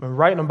 I'm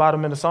writing about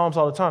him in the Psalms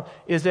all the time,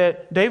 is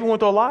that David went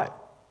through a lot.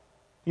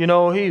 You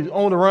know, he was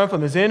on the run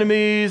from his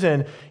enemies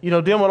and,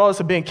 dealing with all this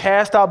of being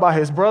cast out by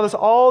his brothers,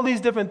 all these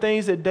different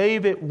things that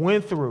David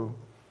went through,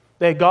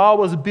 that God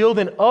was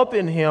building up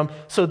in him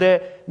so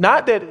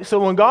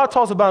when God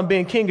talks about him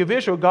being king of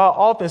Israel, God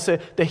often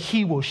said that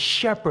he will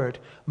shepherd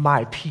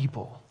my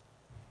people,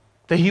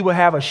 that he will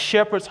have a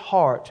shepherd's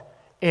heart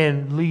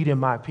and leading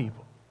my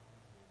people.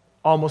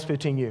 Almost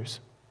 15 years.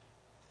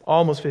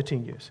 Almost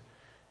 15 years.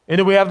 And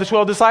then we have the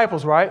 12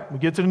 disciples, right? We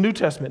get to the New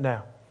Testament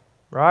now,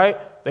 right?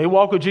 They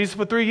walked with Jesus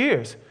for 3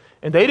 years.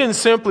 And they didn't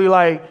simply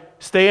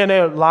stay in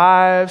their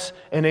lives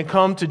and then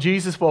come to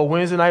Jesus for a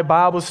Wednesday night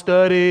Bible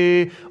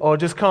study or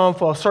just come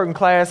for a certain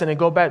class and then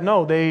go back.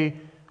 No, they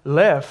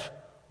left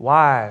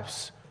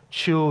wives,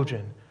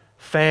 children,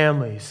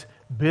 families,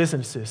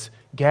 businesses,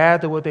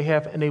 gathered what they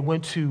have, and they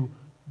went to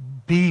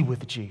be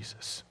with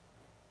Jesus.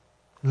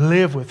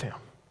 Live with him.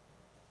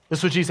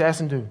 That's what Jesus asked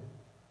them to do.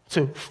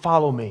 To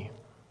follow me.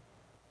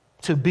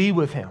 To be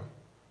with him.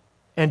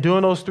 And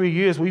during those 3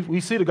 years,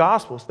 we see the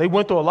Gospels. They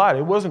went through a lot.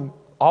 It wasn't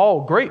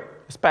all great,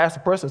 as Pastor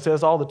Preston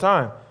says all the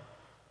time.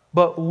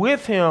 But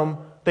with him,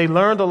 they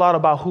learned a lot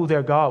about who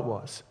their God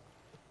was.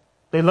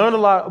 They learned a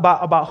lot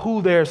about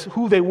who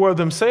they were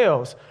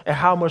themselves and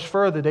how much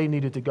further they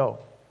needed to go.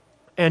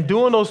 And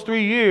during those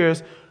 3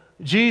 years,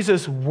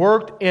 Jesus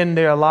worked in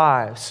their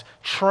lives,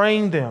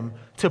 trained them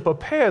to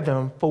prepare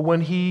them for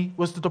when he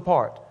was to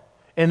depart.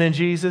 And then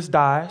Jesus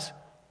dies.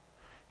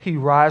 He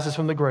rises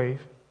from the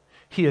grave.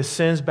 He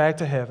ascends back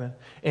to heaven,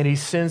 and he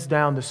sends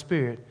down the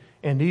Spirit.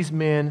 And these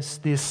men,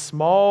 this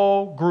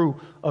small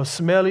group of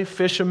smelly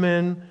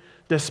fishermen,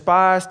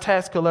 despised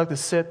tax collectors,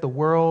 set the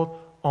world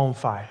on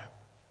fire.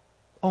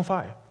 On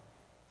fire.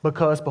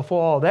 Because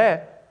before all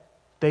that,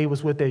 they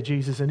was with their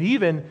Jesus. And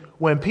even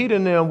when Peter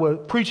and them were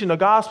preaching the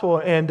gospel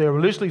and they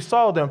religiously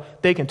saw them,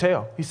 they can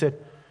tell. He said,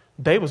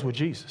 they was with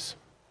Jesus.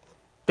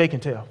 They can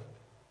tell.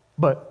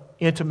 But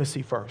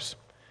intimacy first.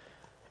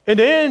 And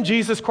then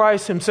Jesus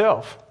Christ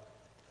himself,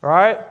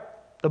 right?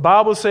 The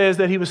Bible says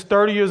that he was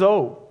 30 years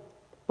old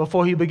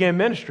before he began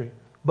ministry.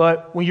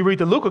 But when you read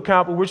the Luke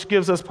account, which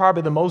gives us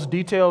probably the most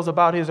details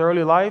about his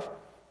early life,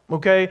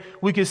 okay,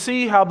 we can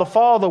see how the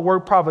Father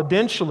worked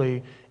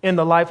providentially in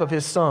the life of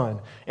his son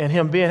and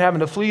him having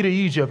to flee to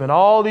Egypt and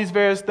all these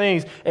various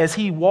things as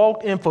he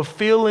walked in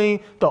fulfilling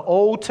the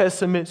Old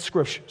Testament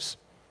scriptures.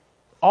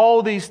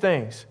 All these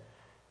things.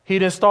 He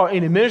didn't start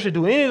any ministry,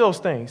 do any of those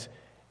things.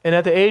 And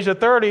at the age of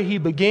 30, he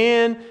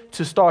began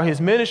to start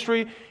his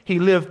ministry. He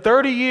lived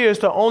 30 years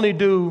to only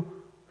do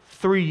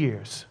 3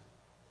 years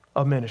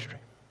of ministry.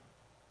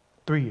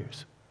 3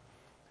 years.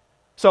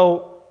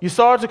 So you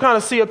start to kind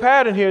of see a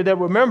pattern here that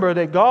remember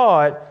that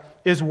God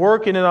is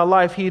working in our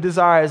life. He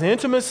desires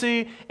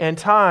intimacy and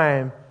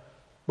time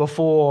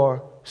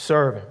before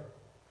serving.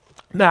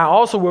 Now,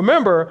 also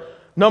remember,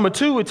 number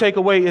 2 we take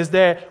away is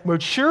that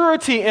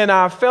maturity in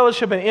our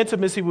fellowship and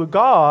intimacy with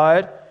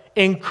God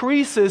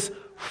increases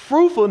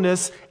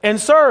fruitfulness and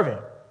serving.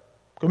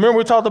 Remember,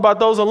 we talked about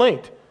those are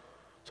linked.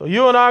 So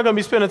you and I are going to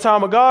be spending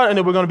time with God, and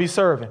then we're going to be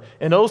serving.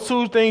 And those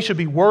two things should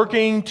be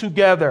working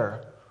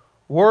together.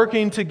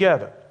 Working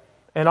together.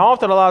 And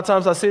often, a lot of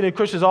times, I see it in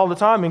Christians all the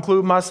time,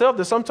 including myself,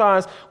 that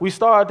sometimes we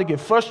start to get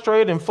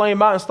frustrated and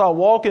flame out and start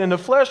walking in the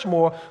flesh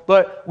more.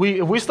 But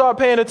if we start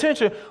paying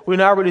attention, we're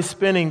not really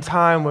spending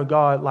time with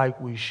God like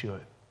we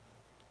should.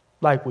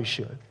 Like we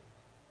should.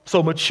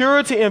 So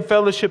maturity in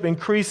fellowship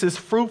increases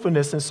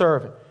fruitfulness in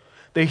serving.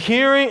 The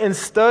hearing and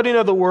studying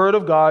of the Word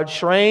of God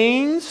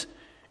trains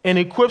and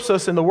equips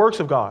us in the works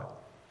of God.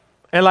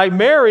 And like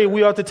Mary,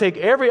 we ought to take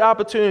every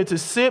opportunity to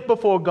sit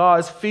before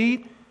God's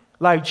feet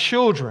like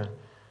children,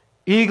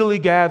 eagerly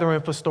gathering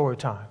for story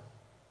time.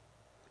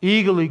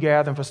 Eagerly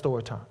gathering for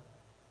story time.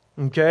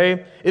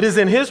 Okay? It is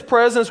in His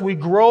presence we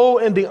grow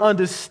in the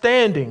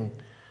understanding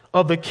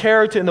of the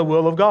character and the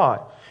will of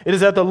God. It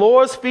is at the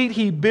Lord's feet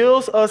He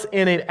builds us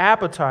in an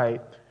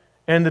appetite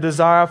and the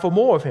desire for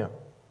more of Him.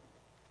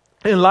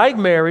 And like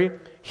Mary,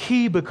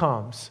 He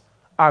becomes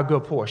our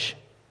good portion.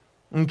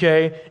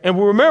 Okay? And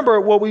we remember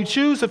what we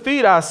choose to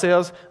feed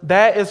ourselves,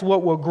 that is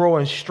what will grow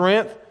in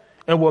strength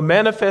and will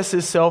manifest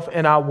itself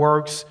in our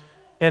works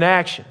and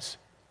actions.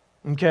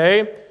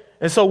 Okay?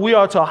 And so we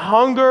are to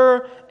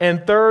hunger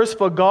and thirst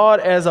for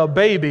God as a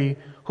baby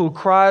who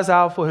cries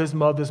out for his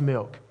mother's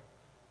milk.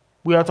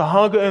 We are to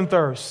hunger and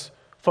thirst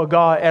for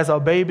God as a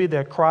baby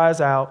that cries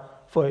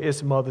out for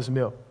its mother's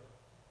milk.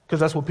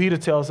 Because that's what Peter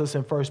tells us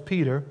in 1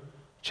 Peter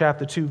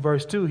chapter 2,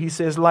 verse 2. He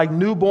says, like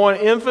newborn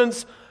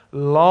infants,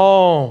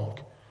 long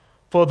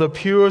for the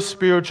pure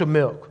spiritual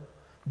milk,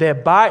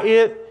 that by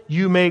it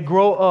you may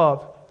grow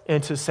up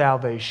into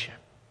salvation.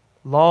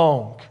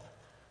 Long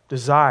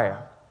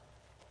desire.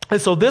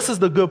 And so this is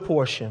the good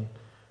portion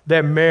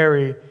that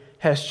Mary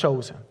has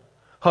chosen.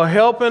 Her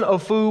helping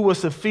of food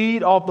was to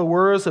feed off the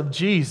words of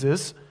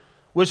Jesus,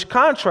 which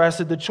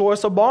contrasted the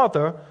choice of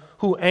Martha,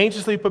 who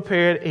anxiously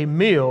prepared a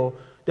meal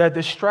that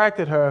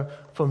distracted her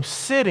from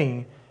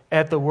sitting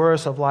at the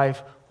words of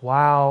life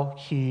while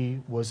he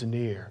was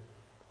near.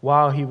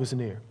 While he was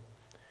near.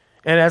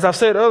 And as I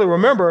said earlier,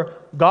 remember,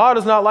 God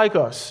is not like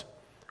us.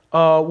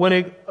 God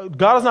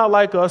is not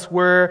like us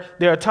where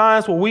there are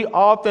times where we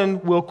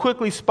often will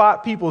quickly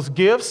spot people's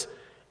gifts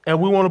and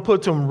we want to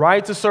put them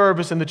right to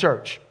service in the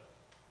church.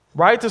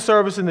 Right to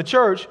service in the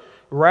church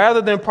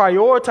rather than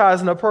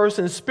prioritizing a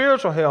person's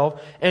spiritual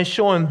health and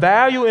showing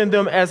value in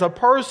them as a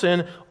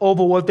person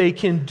over what they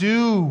can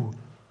do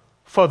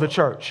for the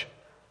church.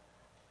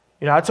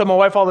 You know, I tell my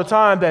wife all the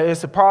time that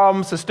it's a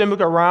problem systemic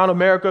around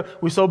America.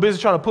 We're so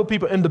busy trying to put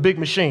people in the big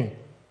machine.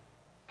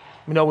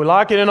 You know, we're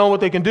locking in on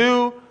what they can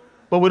do,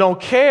 but we don't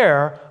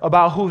care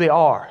about who they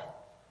are.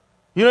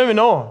 You don't even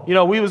know them. You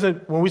know,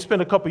 when we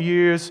spent a couple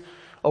years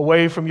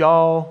away from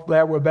y'all,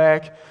 glad we're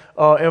back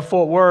in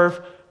Fort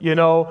Worth, you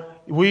know,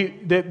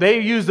 they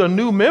used a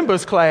new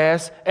members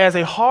class as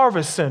a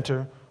harvest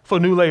center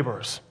for new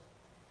laborers.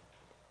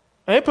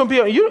 And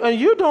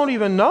you don't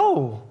even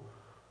know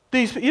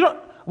these. You don't.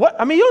 What?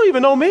 I mean, you don't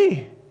even know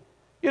me.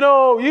 You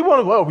know, you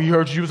want to, well, we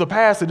heard you was a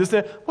pastor. This,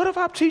 that. What if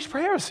I teach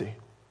heresy?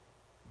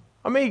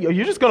 I mean, are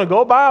you just going to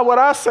go by what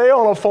I say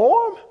on a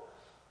form?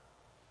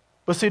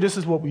 But see, this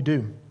is what we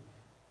do.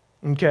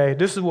 Okay,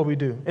 this is what we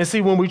do. And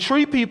see, when we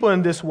treat people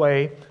in this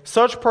way,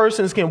 such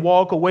persons can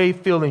walk away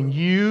feeling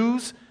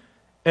used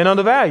and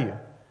undervalued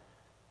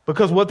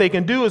because what they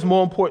can do is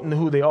more important than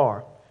who they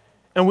are.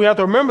 And we have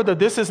to remember that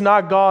this is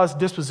not God's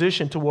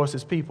disposition towards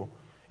his people.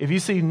 If you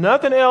see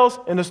nothing else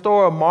in the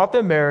story of Martha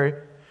and Mary,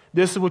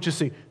 this is what you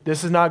see.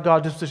 This is not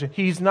God's disposition.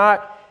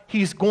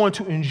 He's going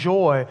to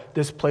enjoy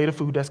this plate of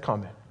food that's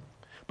coming.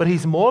 But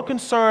he's more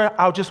concerned,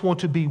 I just want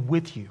to be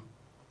with you.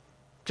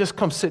 Just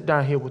come sit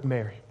down here with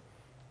Mary.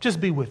 Just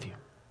be with you.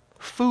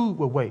 Food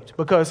will wait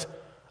because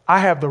I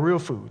have the real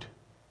food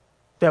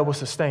that will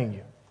sustain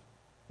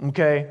you.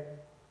 Okay?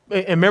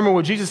 And remember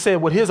what Jesus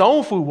said, what his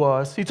own food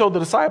was. He told the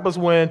disciples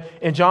when,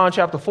 in John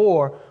chapter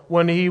 4,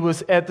 when he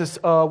was at this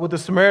with the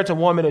Samaritan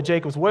woman at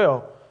Jacob's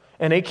well,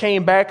 and they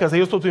came back because they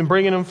were supposed to be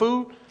bringing him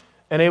food,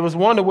 and they was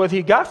wondering whether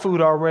he got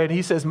food already.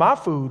 He says, my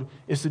food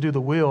is to do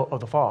the will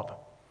of the Father.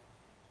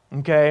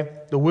 Okay?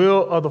 The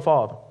will of the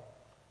Father.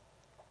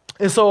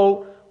 And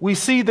so we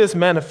see this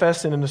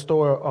manifesting in the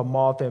story of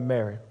Martha and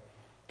Mary.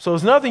 So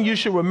there's nothing you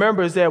should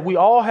remember is that we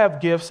all have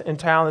gifts and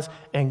talents,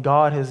 and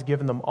God has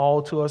given them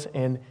all to us,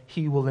 and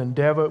he will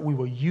endeavor, we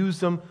will use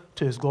them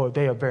to his glory.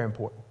 They are very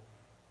important.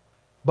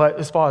 But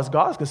as far as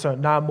God's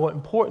concerned, not more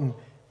important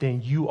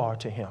than you are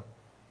to him.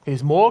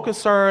 He's more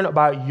concerned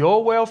about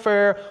your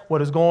welfare,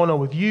 what is going on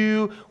with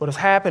you, what is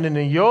happening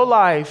in your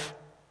life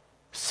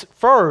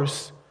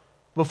first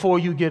before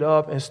you get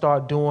up and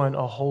start doing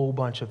a whole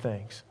bunch of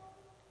things.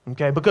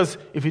 Okay, because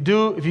if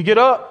you get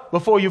up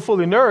before you're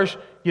fully nourished,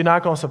 you're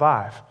not going to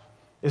survive.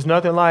 It's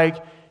nothing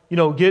like,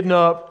 getting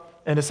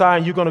up and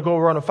deciding you're going to go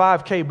run a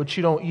 5K, but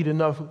you don't eat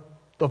enough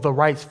of the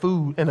right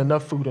food and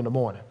enough food in the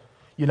morning.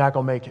 You're not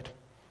going to make it.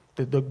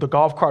 The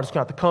golf cart is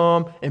going to have to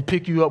come and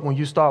pick you up when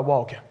you start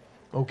walking.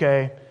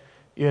 Okay,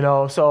 and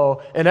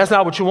that's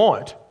not what you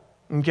want.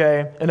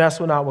 Okay, and that's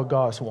not what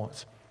God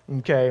wants.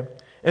 Okay,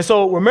 and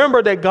so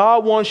remember that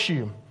God wants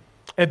you.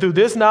 And through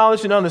this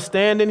knowledge and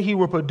understanding, he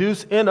will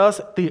produce in us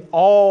the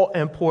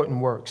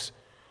all-important works.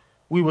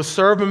 We will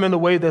serve him in a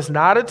way that's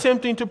not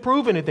attempting to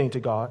prove anything to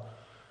God.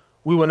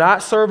 We will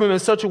not serve him in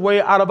such a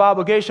way out of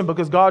obligation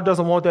because God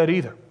doesn't want that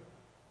either.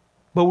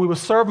 But we will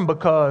serve him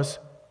because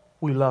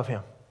we love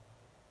him.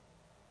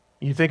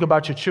 You think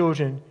about your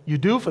children, you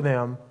do for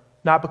them,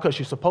 not because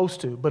you're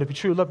supposed to, but if you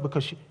truly love,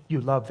 because you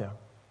love them.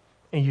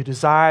 And you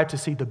desire to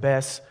see the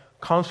best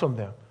comes from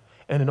them.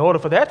 And in order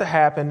for that to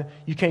happen,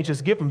 you can't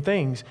just give them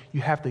things. You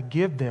have to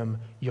give them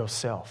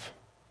yourself,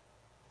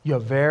 your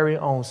very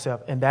own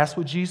self. And that's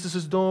what Jesus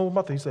is doing with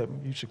Martha. He said,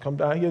 you should come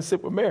down here and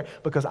sit with Mary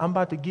because I'm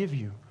about to give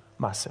you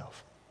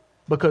myself.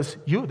 Because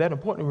you're that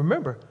important.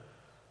 Remember,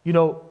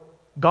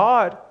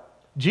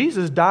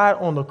 Jesus died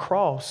on the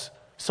cross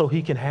so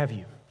he can have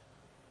you.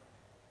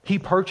 He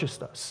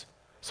purchased us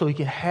so he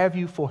can have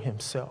you for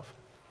himself.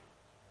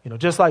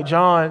 Just like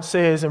John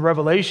says in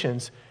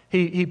Revelations,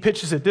 he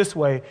pictures it this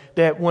way,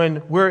 that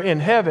when we're in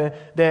heaven,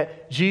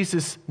 that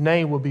Jesus'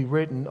 name will be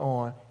written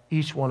on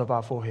each one of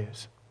our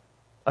foreheads,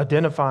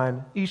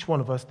 identifying each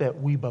one of us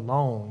that we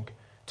belong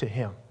to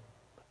him.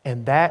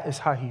 And that is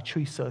how he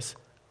treats us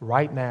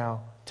right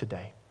now,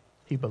 today.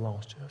 He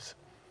belongs to us.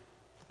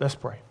 Let's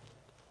pray.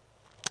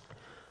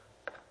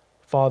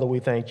 Father, we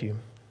thank you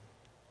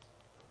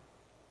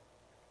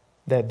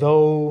that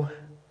though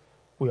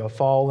we are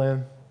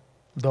fallen,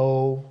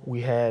 though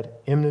we had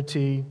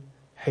enmity,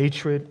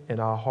 hatred in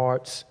our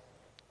hearts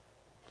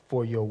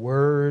for your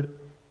word,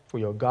 for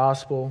your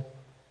gospel,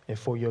 and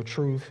for your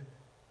truth,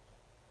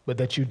 but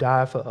that you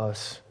died for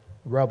us,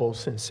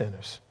 rebels and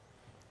sinners,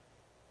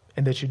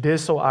 and that you did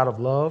so out of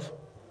love,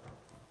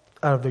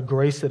 out of the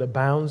grace that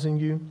abounds in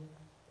you,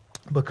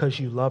 because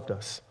you loved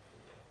us,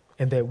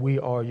 and that we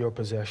are your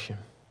possession.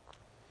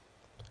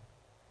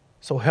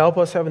 So help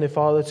us, Heavenly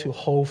Father, to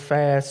hold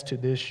fast to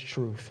this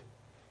truth.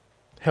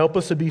 Help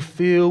us to be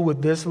filled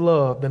with this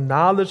love, the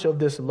knowledge of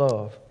this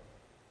love,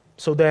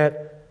 so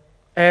that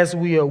as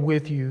we are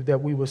with you,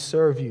 that we will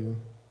serve you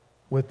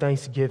with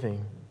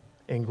thanksgiving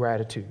and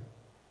gratitude.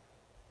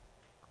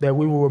 That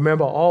we will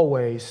remember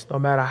always, no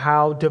matter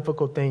how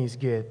difficult things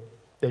get,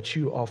 that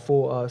you are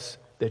for us,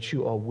 that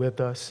you are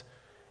with us,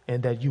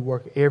 and that you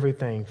work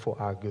everything for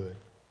our good.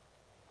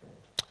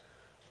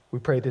 We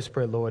pray this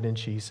prayer, Lord, in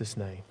Jesus'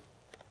 name.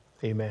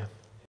 Amen.